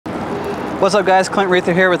What's up guys, Clint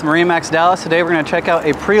Reether here with MarineMax Dallas. Today we're going to check out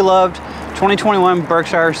a pre-loved 2021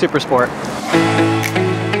 Berkshire Super Sport.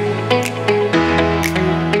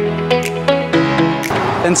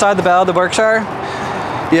 Inside the bow of the Berkshire,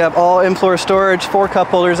 you have all in-floor storage, 4 cup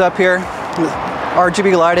holders up here,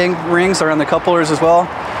 RGB lighting rings around the cup holders as well.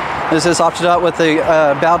 This is opted out with the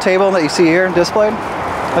bow table that you see here displayed.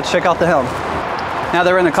 Let's check out the helm. Now that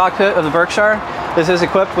we're in the cockpit of the Berkshire, this is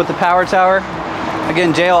equipped with the power tower.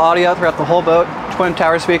 Again, JL audio throughout the whole boat, twin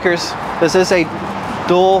tower speakers. This is a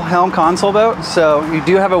dual helm console boat, so you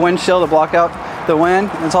do have a windshield to block out the wind.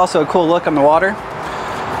 It's also a cool look on the water.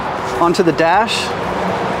 Onto the dash,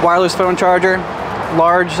 wireless phone charger,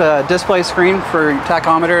 large display screen for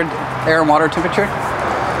tachometer, air and water temperature.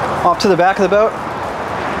 Off to the back of the boat,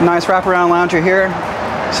 nice wraparound lounger here,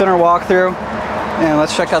 center walkthrough, and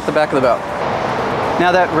let's check out the back of the boat.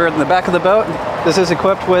 Now that we're in the back of the boat, this is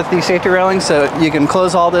equipped with the safety railing, so you can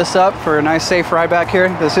close all this up for a nice safe ride back here.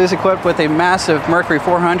 This is equipped with a massive Mercury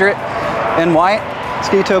 400 in white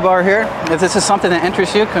ski tow bar here. If this is something that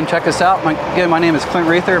interests you, come check us out. Again, my name is Clint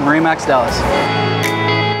Reether, MarineMax Dallas.